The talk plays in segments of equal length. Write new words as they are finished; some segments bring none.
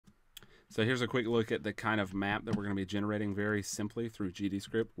So here's a quick look at the kind of map that we're going to be generating very simply through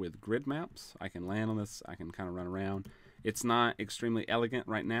GDScript with grid maps. I can land on this, I can kind of run around. It's not extremely elegant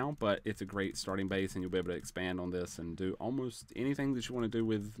right now, but it's a great starting base, and you'll be able to expand on this and do almost anything that you want to do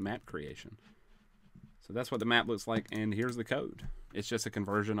with map creation. So that's what the map looks like, and here's the code. It's just a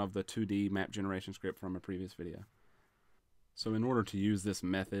conversion of the 2D map generation script from a previous video. So in order to use this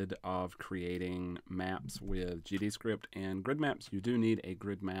method of creating maps with GDScript and grid maps, you do need a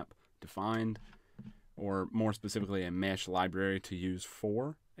grid map defined, or more specifically a mesh library to use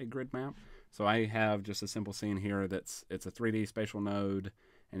for a grid map. So I have just a simple scene here it's a 3D spatial node,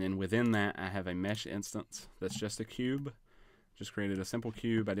 and then within that I have a mesh instance that's just a cube. Just created a simple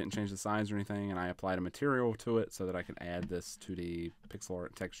cube. I didn't change the size or anything, and I applied a material to it so that I could add this 2D pixel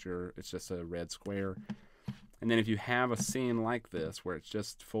art texture. It's just a red square. And then if you have a scene like this where it's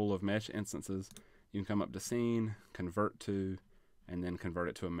just full of mesh instances, you can come up to scene, convert to, and then convert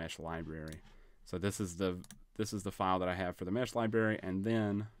it to a mesh library. So this is the file that I have for the mesh library, and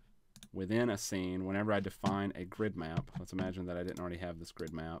then within a scene, whenever I define a grid map, let's imagine that I didn't already have this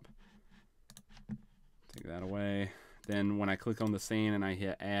grid map. Take that away. Then when I click on the scene and I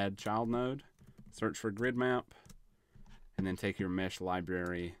hit add child node, search for grid map, and then take your mesh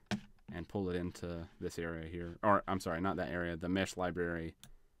library and pull it into this area here. Or I'm sorry, not that area, the mesh library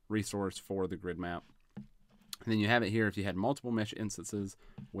resource for the grid map. And then you have it here if you had multiple mesh instances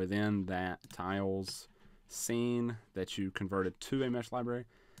within that tiles scene that you converted to a mesh library,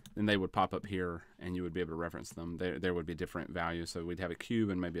 then they would pop up here and you would be able to reference them. There would be different values. So we'd have a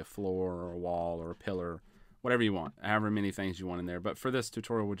cube and maybe a floor or a wall or a pillar, whatever you want, however many things you want in there. But for this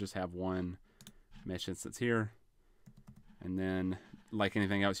tutorial, we'll just have one mesh instance here. And then like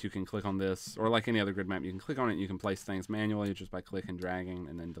anything else, you can click on this, or like any other grid map, you can click on it and you can place things manually just by clicking, dragging,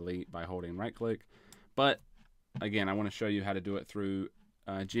 and then delete by holding right click. But again, I want to show you how to do it through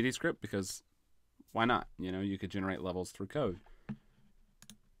GDScript, because why not? You know, you could generate levels through code.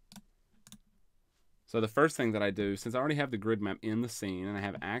 So the first thing that I do, since I already have the grid map in the scene and I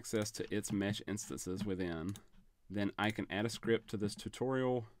have access to its mesh instances within, then I can add a script to this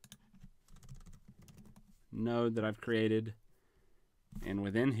tutorial node that I've created. And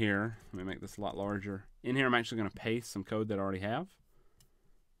within here, let me make this a lot larger. In here, I'm actually going to paste some code that I already have.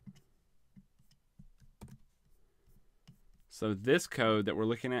 So this code that we're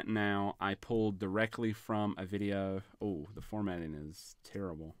looking at now, I pulled directly from a video. Oh, the formatting is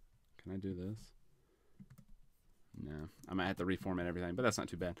terrible. Can I do this? No, I might have to reformat everything, but that's not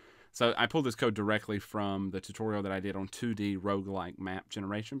too bad. So I pulled this code directly from the tutorial that I did on 2D roguelike map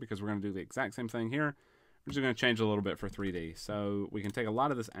generation, because we're going to do the exact same thing here. We're just going to change a little bit for 3D. So we can take a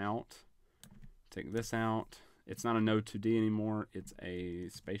lot of this out. Take this out. It's not a node 2D anymore. It's a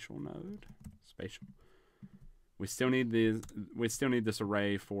spatial node. Spatial. We still need this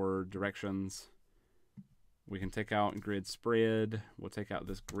array for directions. We can take out grid spread. We'll take out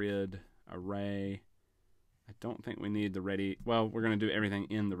this grid array. I don't think we need the ready. Well, we're going to do everything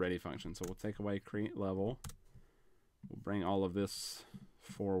in the ready function. So we'll take away create level. We'll bring all of this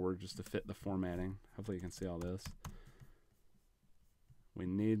forward just to fit the formatting. Hopefully you can see all this. We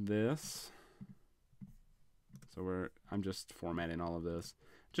need this. So I'm just formatting all of this.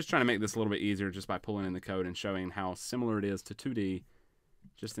 Just trying to make this a little bit easier just by pulling in the code and showing how similar it is to 2D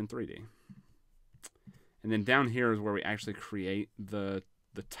just in 3D. And then down here is where we actually create the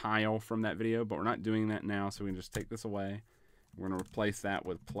tile from that video, but we're not doing that now, so we can just take this away. We're going to replace that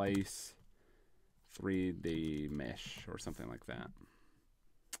with place 3D mesh or something like that.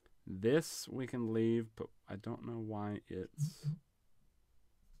 This we can leave, but I don't know why it's...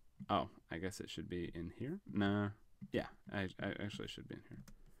 Oh, I guess it should be in here. No. Yeah, I actually should be in here.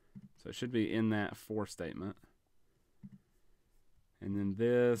 So it should be in that for statement. And then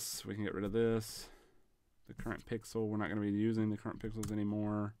this, we can get rid of this. The current pixel, we're not going to be using the current pixels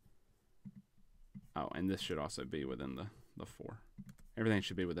anymore. Oh, and this should also be within the for. Everything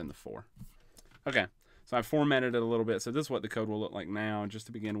should be within the for. Okay, so I've formatted it a little bit. So this is what the code will look like now, just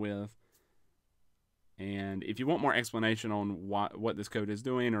to begin with. And if you want more explanation on what this code is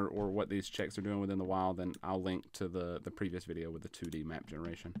doing, or what these checks are doing within the while, then I'll link to the previous video with the 2D map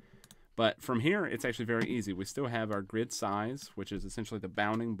generation. But from here, it's actually very easy. We still have our grid size, which is essentially the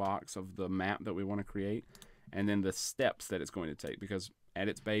bounding box of the map that we want to create, and then the steps that it's going to take, because at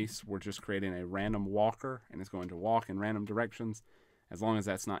its base, we're just creating a random walker, and it's going to walk in random directions, as long as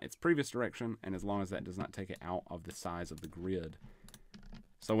that's not its previous direction, and as long as that does not take it out of the size of the grid.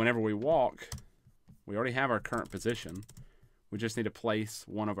 So whenever we walk, we already have our current position. We just need to place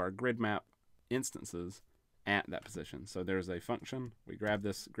one of our grid map instances at that position. So there's a function. We grab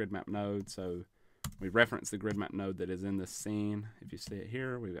this grid map node. So We reference the grid map node that is in this scene. If you see it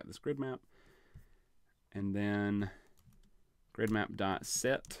here, we've got this grid map. And then grid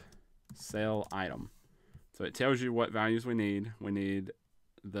map.set cell item. So it tells you what values we need. We need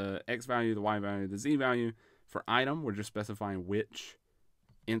the X value, the Y value, the Z value. For item, we're just specifying which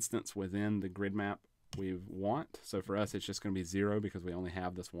instance within the grid map we want. So for us, it's just going to be 0 because we only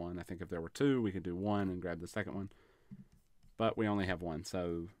have this one. I think if there were 2, we could do 1 and grab the second one. But we only have 1,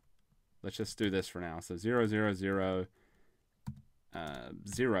 so let's just do this for now. So 0, 0, 0,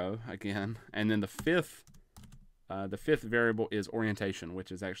 0 again. And then the fifth variable is orientation,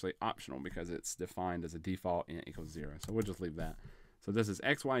 which is actually optional because it's defined as a default int equals 0. So we'll just leave that. So this is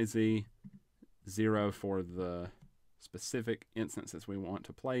X, Y, Z, 0 for the specific instances we want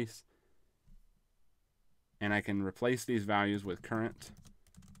to place. And I can replace these values with current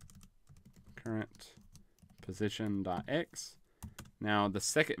position.x. Now the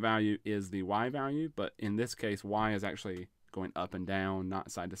second value is the Y value, but in this case Y is actually going up and down,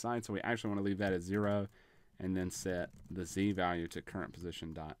 not side to side. So we actually want to leave that as 0 and then set the Z value to current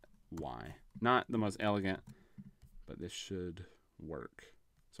position.y. Not the most elegant, but this should work.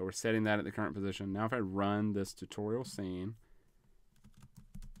 So we're setting that at the current position. Now if I run this tutorial scene,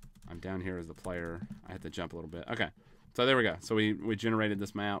 I'm down here as the player. I had to jump a little bit. Okay, so there we go. So we generated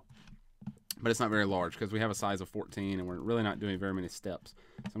this map, but it's not very large because we have a size of 14 and we're really not doing very many steps.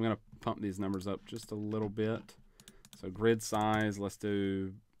 So I'm going to pump these numbers up just a little bit. So grid size, let's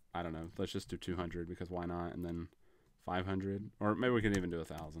do, I don't know, let's just do 200 because why not? And then 500, or maybe we could even do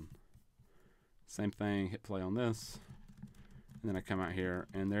 1,000. Same thing, hit play on this. And then I come out here,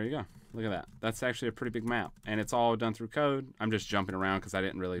 and there you go. Look at that. That's actually a pretty big map, and it's all done through code. I'm just jumping around because I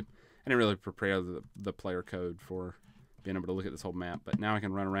didn't really prepare the player code for being able to look at this whole map. But now I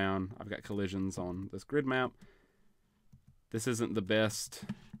can run around. I've got collisions on this grid map. This isn't the best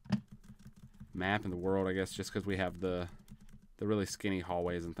map in the world, I guess, just because we have the really skinny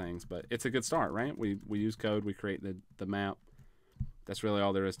hallways and things. But it's a good start, right? We use code. We create the map. That's really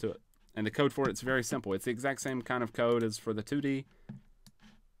all there is to it. And the code for it's very simple. It's the exact same kind of code as for the 2D,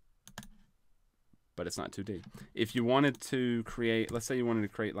 but it's not 2D. If you wanted to create, let's say you wanted to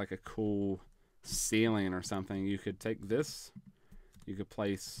create like a cool ceiling or something, you could take this, you could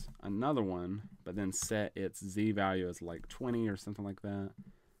place another one, but then set its Z value as like 20 or something like that.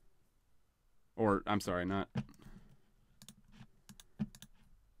 Or, I'm sorry, not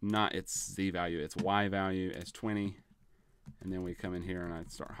its Z value, its Y value as 20. And then we come in here and I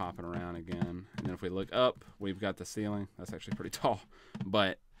start hopping around again. And then if we look up, we've got the ceiling. That's actually pretty tall.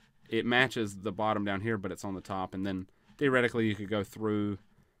 But it matches the bottom down here, but it's on the top. And then theoretically you could go through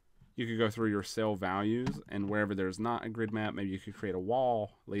your cell values, and wherever there's not a grid map, maybe you could create a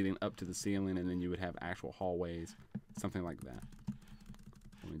wall leading up to the ceiling, and then you would have actual hallways, something like that.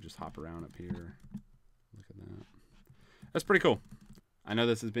 Let me just hop around up here. Look at that. That's pretty cool. I know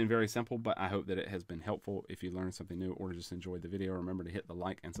this has been very simple, but I hope that it has been helpful. If you learned something new or just enjoyed the video, remember to hit the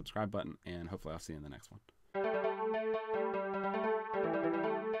like and subscribe button, and hopefully I'll see you in the next one.